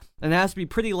it. And it has to be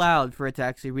pretty loud for it to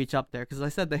actually reach up there. Because I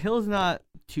said the hill's not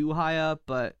too high up,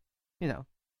 but, you know,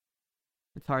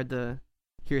 it's hard to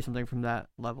hear something from that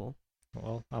level.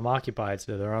 Well, I'm occupied,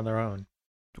 so they're on their own.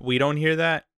 We don't hear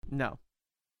that? No.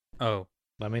 Oh.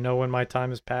 Let me know when my time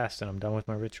has passed and I'm done with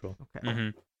my ritual. Okay. Mm-hmm.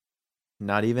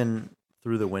 Not even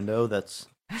through the window that's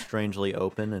strangely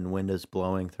open and wind is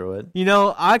blowing through it. You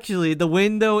know, actually, the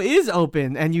window is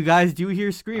open, and you guys do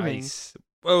hear screaming. Nice.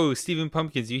 Whoa, Stephen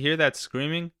Pumpkins, you hear that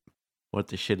screaming? What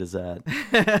the shit is that?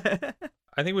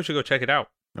 I think we should go check it out.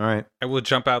 All right. I will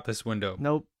jump out this window.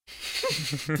 Nope.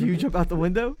 Do you jump out the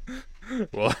window?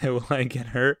 Will I get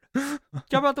hurt?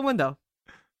 Jump out the window.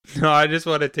 No, I just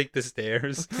want to take the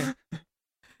stairs. Okay.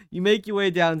 You make your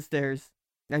way downstairs,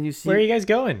 and you see... Where are you guys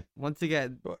going? Once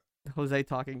again, What? Jose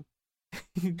talking.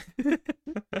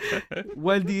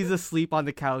 Wendy's asleep on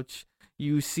the couch.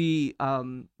 You see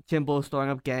Chimbo throwing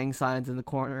up gang signs in the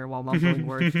corner while mumbling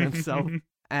words to himself.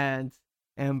 And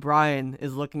Brian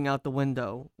is looking out the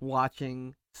window,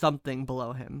 watching something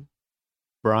below him.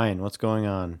 Brian, what's going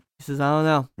on? He says, I don't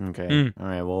know. Okay. All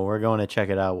right. Well, we're going to check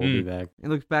it out. We'll be back. He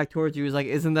looks back towards you. He's like,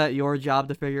 isn't that your job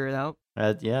to figure it out?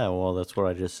 Yeah. Well, that's what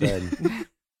I just said.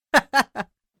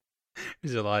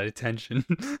 There's a lot of tension.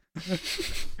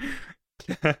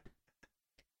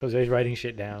 Jose's writing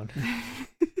shit down.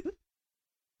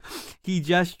 He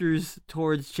gestures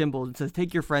towards Chimble and says,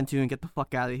 take your friend too and get the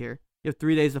fuck out of here. You have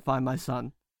 3 days to find my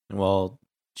son. Well,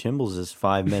 Chimbles is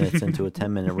 5 minutes into a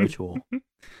 10-minute ritual.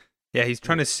 Yeah, he's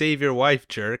trying to save your wife,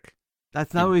 jerk.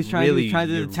 That's not what he's trying to do. He's trying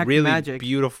to Your detect really magic.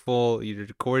 beautiful, your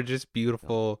gorgeous,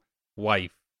 beautiful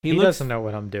wife. He doesn't know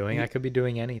what I'm doing. I could be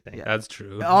doing anything. Yeah. That's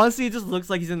true. Honestly, it just looks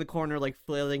like he's in the corner, like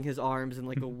flailing his arms in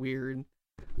like a weird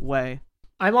way.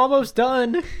 I'm almost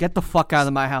done. Get the fuck out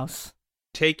of my house.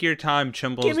 Take your time,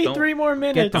 Chimbles. Give me 3 more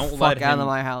minutes. Get the Don't fuck let out him- of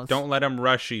my house. Don't let him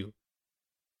rush you.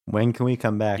 When can we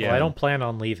come back? Yeah. Well, I don't plan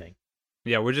on leaving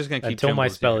Yeah, we're just gonna keep until my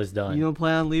Chimbles spell here. is done. You don't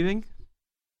plan on leaving?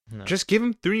 No. Just give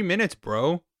him 3 minutes,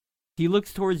 bro. He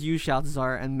looks towards you,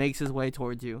 Shaltazar, and makes his way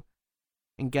towards you.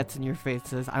 And gets in your face and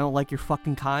says, I don't like your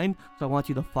fucking kind, so I want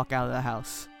you the fuck out of the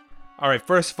house. All right,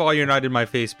 first of all, you're not in my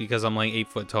face because I'm like 8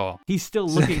 foot tall. He's still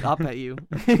looking up at you.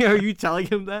 Are you telling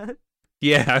him that?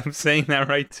 Yeah, I'm saying that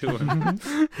right to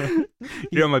him.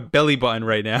 You're on my belly button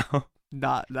right now.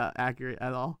 Not accurate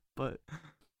at all, but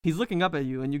he's looking up at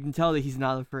you, and you can tell that he's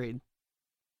not afraid.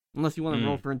 Unless you want to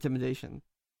roll for intimidation.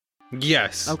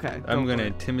 Yes. Okay, I'm go gonna for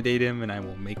it. intimidate him, and I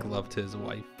will make love to his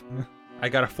wife. I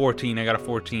got a 14.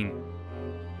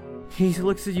 He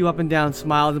looks at you up and down,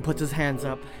 smiles, and puts his hands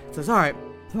up. Says, alright,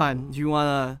 fine. Do you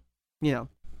want to,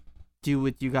 do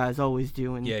what you guys always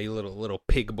do? And Yeah, you little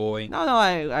pig boy. No,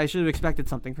 I should have expected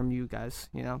something from you guys,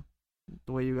 the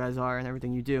way you guys are and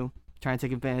everything you do. Trying to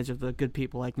take advantage of the good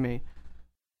people like me.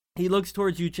 He looks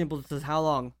towards you, Chimple, and says, how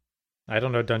long? I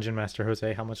don't know, Dungeon Master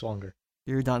Jose. How much longer?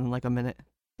 You're done in like a minute.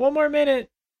 1 more minute.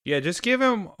 Yeah, just give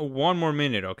him 1 more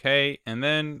minute, okay? And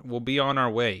then we'll be on our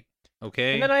way,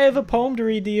 okay? And then I have a poem to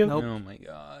read to you. Nope. Oh my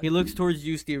god. He looks towards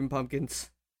you, Stephen Pumpkins.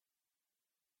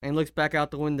 And looks back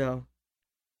out the window.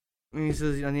 And he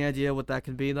says, any idea what that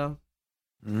could be, though?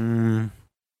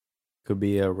 Could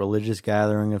be a religious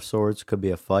gathering of sorts. Could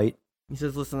be a fight. He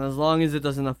says, listen, as long as it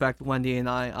doesn't affect Wendy and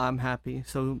I'm happy.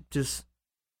 So just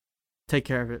take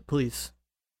care of it, please.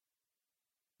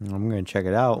 I'm going to check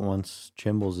it out once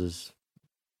Chimbles is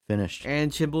finished.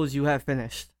 And Chimbles, you have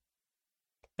finished.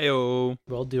 Heyo.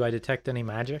 Well, do I detect any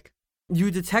magic? You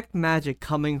detect magic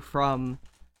coming from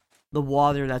the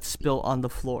water that's spilt on the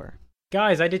floor.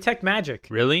 Guys, I detect magic.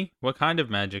 Really? What kind of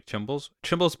magic, Chimbles?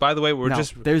 Chimbles, by the way, No,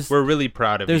 we're really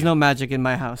proud of you. There's no magic in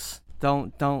my house.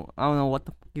 Don't, I don't know what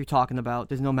you're talking about.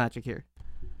 There's no magic here.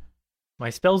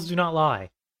 My spells do not lie.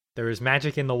 There is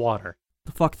magic in the water.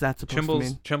 The fuck's that supposed to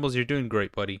mean? Chimbles, you're doing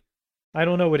great, buddy. I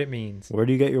don't know what it means. Where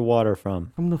do you get your water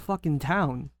from? From the fucking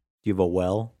town. Do you have a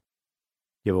well?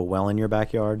 You have a well in your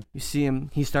backyard? You see him,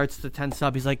 he starts to tense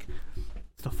up. He's like,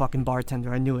 it's the fucking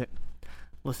bartender. I knew it.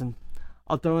 Listen,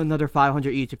 I'll throw another 500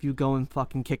 each if you go and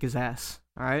fucking kick his ass.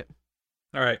 Alright?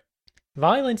 All right.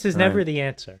 Violence is All never right. the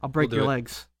answer. I'll break We'll do your it.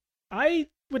 legs. I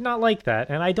would not like that,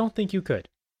 and I don't think you could.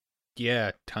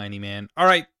 yeah, tiny man. All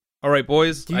right,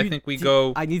 boys. I think we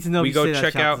go. I need to know. We if you go say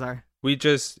check that, out. Balthazar. We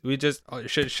just. Oh,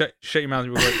 shut your mouth.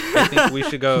 Real quick. I think we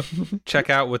should go check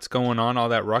out what's going on, all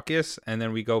that ruckus, and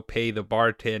then we go pay the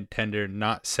bartender,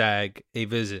 not Sag, a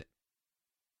visit.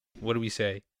 What do we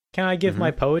say? Can I give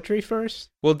my poetry first?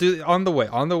 We'll do on the way.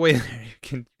 On the way there,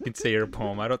 you can say your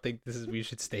poem. I don't think we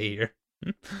should stay here.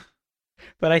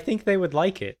 But I think they would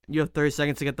like it. You have 30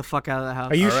 seconds to get the fuck out of the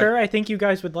house. Are you All right. sure? I think you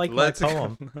guys would like my Let's go.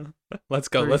 poem. Let's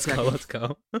go. 30 Let's go. seconds. Let's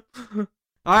go.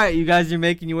 All right, you guys are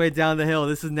making your way down the hill.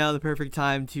 This is now the perfect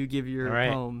time to give your All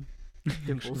right. poem.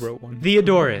 Dimples. Wrote one.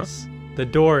 Theodorus, the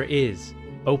door is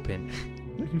open.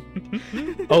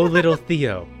 Oh, little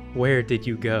Theo, where did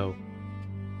you go?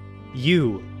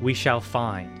 You we shall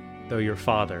find, though your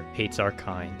father hates our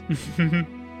kind.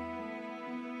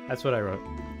 That's what I wrote.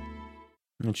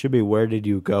 It should be where did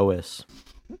you go-is?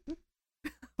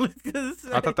 What did it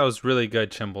say? I thought that was really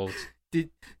good, Chimbles.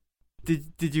 Did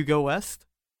you go west,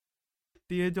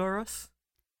 Theodorus?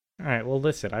 All right, well,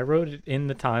 listen, I wrote it in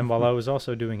the time while I was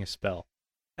also doing a spell.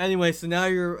 Anyway, so now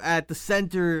you're at the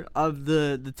center of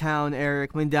the town,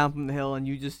 Eric, coming down from the hill, and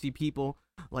you just see people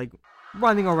like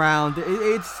running around.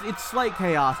 It's slight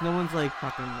chaos. No one's like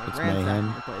fucking like It's ransacking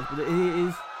mayhem. the place, but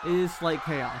it is slight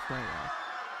chaos right now.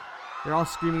 They're all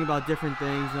screaming about different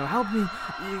things. You know, help me!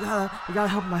 You gotta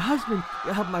help my husband. You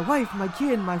gotta help my wife, my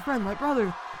kid, my friend, my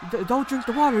brother. Don't drink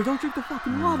the water. Don't drink the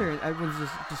fucking water. And everyone's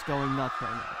just going nuts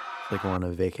right now. It's like we're on a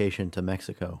vacation to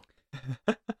Mexico.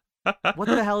 What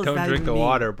the hell is Don't that drink even the mean?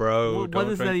 water, bro. What Don't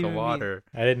does that drink the even mean? water.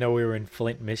 I didn't know we were in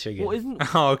Flint, Michigan. Well,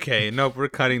 isn't Oh, okay, nope, we're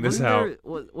cutting this out.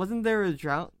 wasn't there a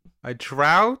drought? A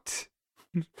drought?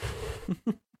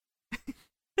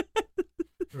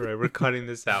 Alright, we're cutting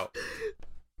this out.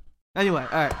 Anyway,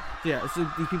 alright. Yeah, so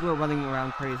these people are running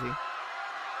around crazy.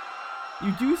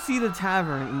 You do see the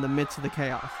tavern in the midst of the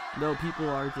chaos, though people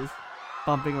are just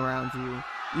bumping around you,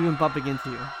 even bumping into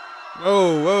you.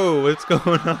 Whoa, what's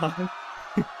going on?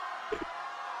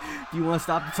 Do you want to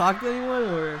stop to talk to anyone,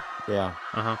 or? Yeah.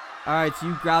 Uh-huh. Alright, so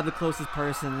you grab the closest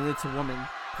person, and it's a woman.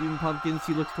 Steven Pumpkins,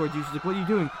 she looks towards you, she's like, what are you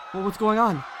doing? Well, what's going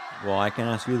on? Well, I can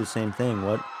ask you the same thing.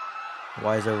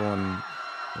 Why is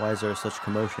there such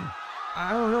commotion?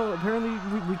 I don't know, apparently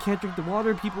we can't drink the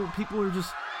water, people are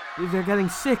just, they're getting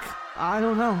sick. I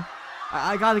don't know.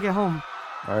 I gotta get home.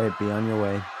 All right, be on your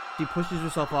way. She pushes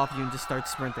herself off you and just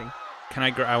starts sprinting. Can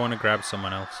I want to grab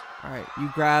someone else. Alright, you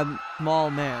grab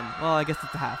small man. Well, I guess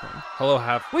it's a halfling. Hello,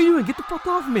 half. What are you doing? Get the fuck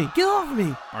off of me! Get off of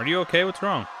me! Are you okay? What's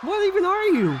wrong? What even are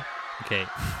you? Okay,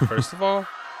 first of all,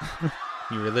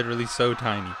 you were literally so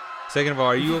tiny. Second of all,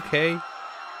 are you okay?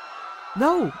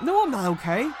 No, I'm not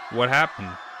okay. What happened?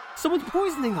 Someone's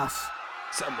poisoning us.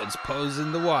 Someone's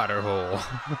posing the water hole.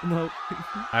 No,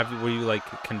 Were you like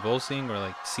convulsing or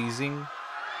like seizing?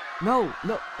 no,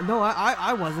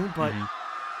 I wasn't, but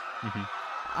Mhm.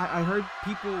 I heard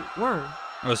people were.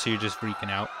 Oh, so you're just freaking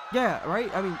out? Yeah,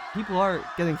 right? I mean, people are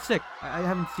getting sick. I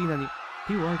haven't seen any.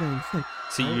 People are getting sick.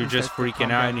 See, Alright, you're we just start to calm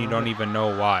freaking out down and a you little don't bit. even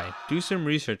know why. Do some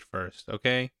research first,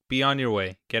 okay? Be on your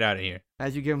way. Get out of here.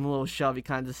 As you give him a little shove, he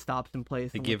kind of just stops in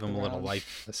place. I and give looks him a little around.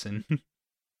 life lesson.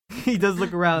 He does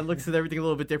look around, looks at everything a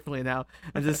little bit differently now,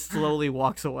 and just slowly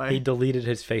walks He away. deleted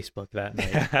his Facebook that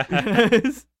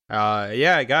night.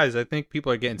 Yeah, guys, I think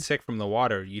people are getting sick from the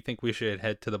water. You think we should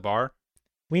head to the bar?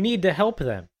 We need to help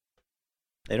them.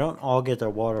 They don't all get their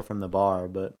water from the bar,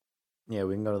 but yeah,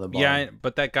 we can go to the bar. Yeah,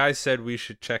 but that guy said we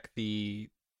should check the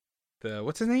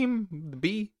what's his name? The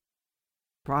B?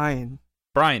 Brian.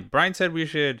 Brian. Brian said we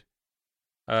should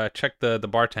check the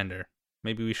bartender.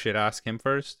 Maybe we should ask him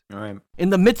first. All right. In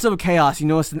the midst of chaos, you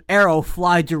notice an arrow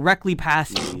fly directly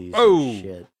past you. Jeez, Oh!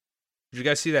 shit. Did you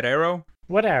guys see that arrow?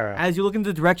 What arrow? As you look in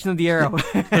the direction of the arrow,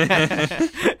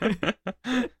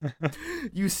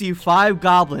 you see 5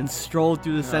 goblins stroll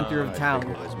through the center of town.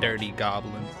 Dirty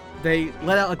goblins. They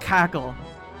let out a cackle.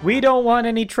 We don't want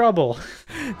any trouble.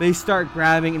 They start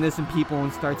grabbing innocent people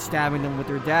and start stabbing them with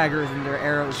their daggers and their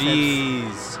arrow tips.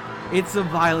 Jeez. It's a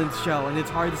violent show, and it's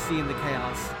hard to see in the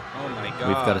chaos. Oh my god.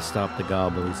 We've got to stop the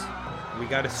gobbles. We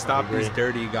gotta stop agree. these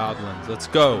dirty goblins. Let's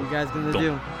go. What are you guys gonna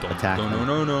do? Attack No, them.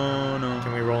 no.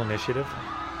 Can we roll initiative?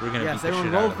 We're gonna Yes, beat the everyone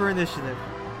shit roll out of for them. initiative.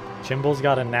 Chimble's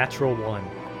got a natural 1.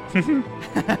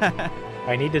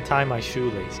 I need to tie my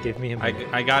shoelace. Give me a minute.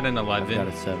 I got an I've 11. got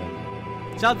a 7.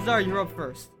 Chaltazar, you're up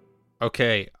first.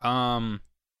 Okay.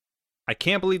 I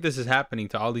can't believe this is happening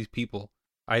to all these people.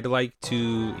 I'd like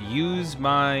to use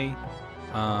my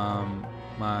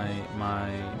my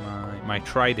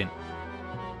trident.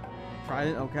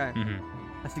 Trident, okay.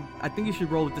 Mm-hmm. I think you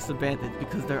should roll with disadvantage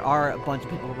because there are a bunch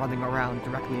of people running around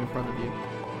directly in front of you.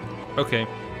 Okay.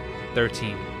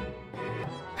 13.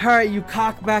 Alright, you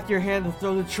cock back your hand to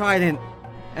throw the trident,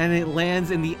 and it lands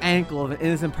in the ankle of an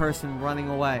innocent person running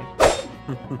away.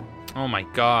 Oh my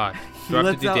god. He Do I have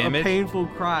lets to do out damage? a painful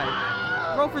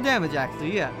cry. Roll for damage,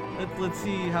 actually, yeah. Let's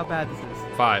see how bad this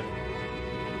is. 5.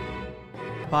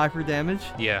 5 for damage?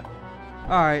 Yeah.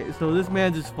 Alright, so this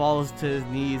man just falls to his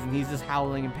knees, and he's just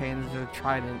howling in pain as there's a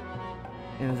trident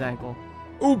in his ankle.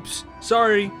 Oops.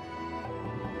 Sorry.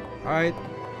 Alright,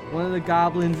 one of the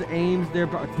goblins aims their...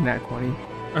 It's nat 20.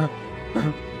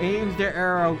 Aims their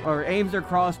arrow, or aims their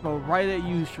crossbow right at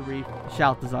you, Sharif.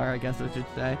 Shaltazar, I guess I should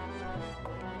say.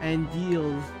 And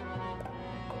deals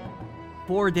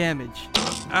 4 damage.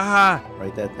 Ah.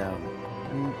 Write that down.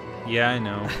 And Yeah, I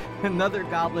know. another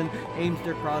goblin aims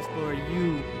their crossbow at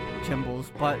you,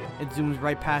 Chimbles, but it zooms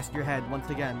right past your head once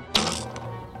again.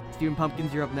 Steven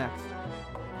Pumpkins, you're up next.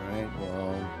 Alright,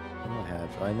 well, what do I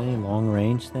have? Do I have any long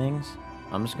range things?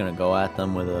 I'm just gonna go at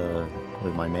them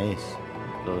with my mace.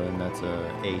 So then that's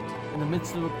a 8. In the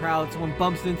midst of a crowd, someone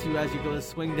bumps into you as you go to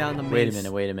swing down the mace.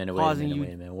 Wait a minute. causing you-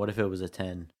 What if it was a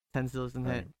 10? 10 still doesn't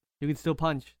hit. Right. You can still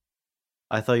punch.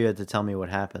 I thought you had to tell me what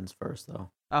happens first,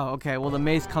 though. Oh, okay. Well, the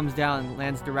mace comes down and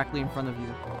lands directly in front of you,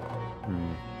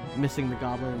 missing the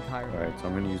goblin entirely. Alright, so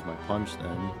I'm gonna use my punch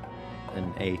then.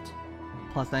 An 8.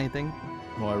 Plus anything?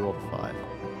 Well, I rolled a 5.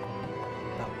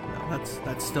 No,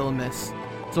 that's still a miss.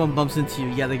 Someone bumps into you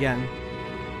yet again.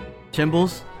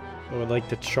 Chimbles? I would like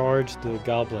to charge the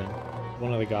goblin,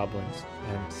 one of the goblins,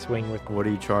 and swing with. What are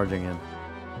you charging him?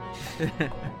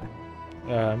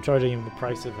 I'm charging him the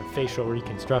price of a facial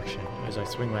reconstruction as I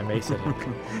swing my mace at him.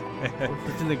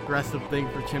 It's an aggressive thing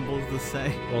for Chimbles to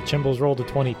say. Well, Chimbles rolled a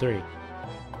 23.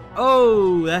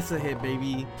 Oh, that's a hit,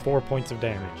 baby. 4 points of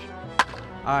damage.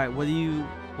 All right, what are you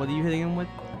hitting him with?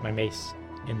 My mace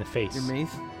in the face. Your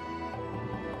mace?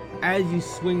 As you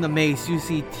swing the mace, you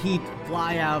see teeth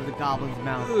fly out of the goblin's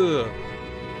mouth. Ugh.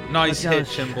 Nice Let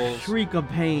hit, down a Chimbles. Shriek of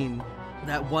pain.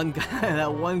 That one guy,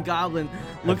 that one goblin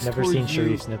looks I've never towards seen you.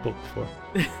 Sharif's nipple before.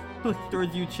 Looks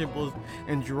towards you, Chimbles,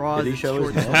 and draws Did he its show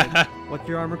short his sword. hand? What's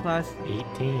your armor class?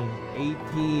 18.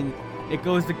 18. It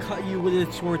goes to cut you with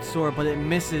its short sword, but it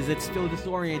misses. It's still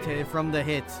disorientated from the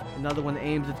hit. Another one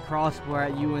aims its crossbow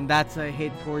at you, and that's a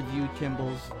hit towards you,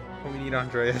 Chimbles. We need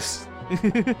Andreas.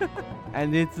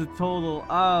 And it's a total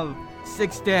of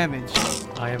 6 damage.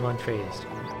 I am unfazed.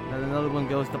 Then another one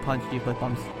goes to punch you, but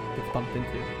gets bumped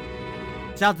into.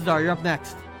 Shaltazar, you're up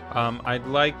next. I'd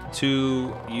like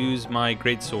to use my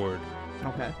greatsword.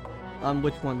 Okay.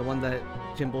 Which one? The one that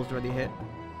Chimbles already hit?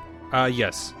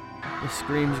 Yes. The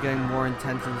screams getting more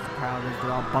intense in the crowd as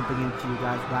they're all bumping into you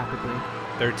guys rapidly.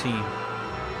 13.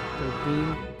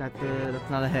 13? That's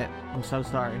not a hit. I'm so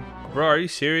sorry. Bro, are you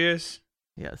serious?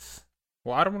 Yes.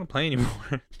 Well, I don't want to play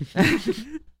anymore.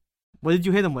 What did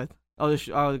you hit him with? Oh,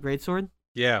 the greatsword?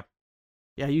 Yeah.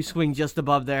 Yeah, you swing just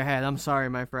above their head. I'm sorry,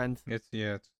 my friend. It's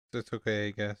okay,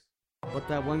 I guess. But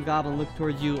that one goblin looks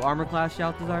towards you. Armor class,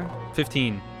 Shaltazar?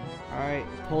 15. Alright,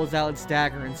 pulls out its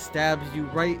dagger and stabs you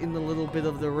right in the little bit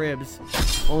of the ribs.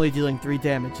 Only dealing 3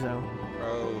 damage, though.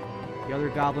 Bro. The other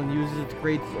goblin uses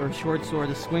its short sword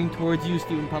to swing towards you,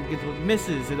 Steven Pumpkins, but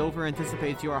misses. It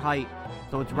over-anticipates your height,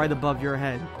 so it's right above your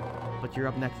head. But you're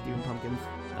up next, Steven Pumpkins.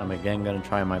 I'm again gonna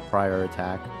try my prior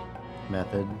attack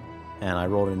method, and I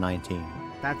rolled a 19.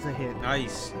 That's a hit.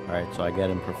 Nice. Alright, so I get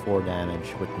him for 4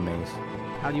 damage with the mace.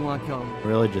 How do you want to kill him?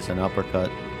 Really just an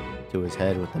uppercut to his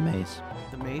head with the mace.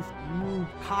 The mace? You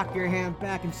cock your hand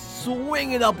back and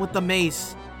swing it up with the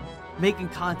mace, making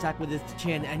contact with its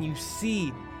chin, and you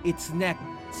see its neck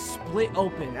split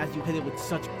open as you hit it with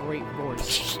such great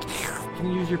force.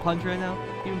 Can you use your punch right now,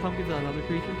 Steven Pumpkins, on another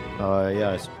creature? Yeah,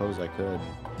 I suppose I could.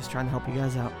 Just trying to help you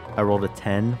guys out. I rolled a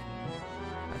 10.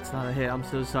 That's not a hit. I'm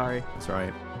so sorry. That's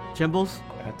right. Chimbles?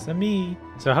 That's a me.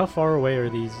 So how far away are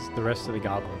the rest of the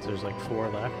goblins? There's like 4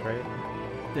 left, right?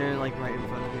 They're like right in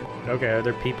front of you. Okay, are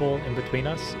there people in between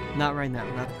us? Not right now.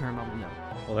 Not the current moment, no.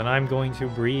 Well, then I'm going to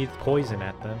breathe poison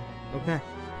at them. Okay.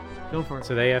 Go for it.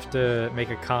 So they have to make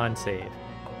a con save.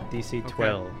 DC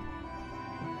 12.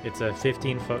 It's a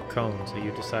 15-foot cone, so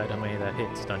you decide how many that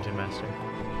hits, Dungeon Master.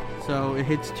 So it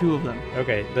hits 2 of them.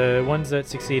 Okay, the ones that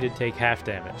succeeded take half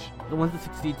damage. The ones that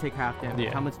succeed take half damage.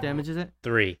 Yeah. How much damage is it?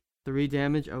 3. 3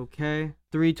 damage. Okay.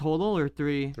 3 total or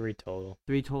 3? 3 total.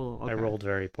 3 total. Okay. I rolled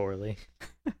very poorly.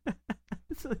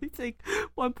 So they take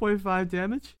 1.5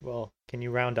 damage? Well, can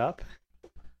you round up,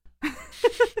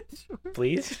 Sure.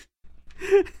 please?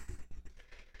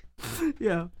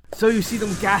 Yeah. So you see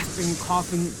them gasping,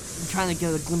 coughing, trying to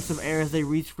get a glimpse of air as they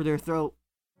reach for their throat.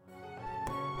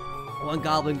 One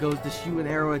goblin goes to shoot an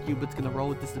arrow at you, but it's gonna roll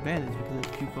with disadvantage because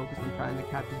it's too focused on trying to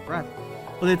catch his breath.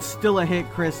 But it's still a hit,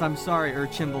 Chris. I'm sorry,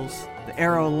 Chimbles. The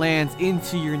arrow lands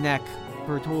into your neck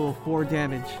for a total of 4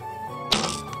 damage.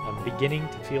 I'm beginning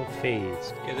to feel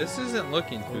phased. Yeah, this isn't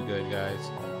looking too good, guys.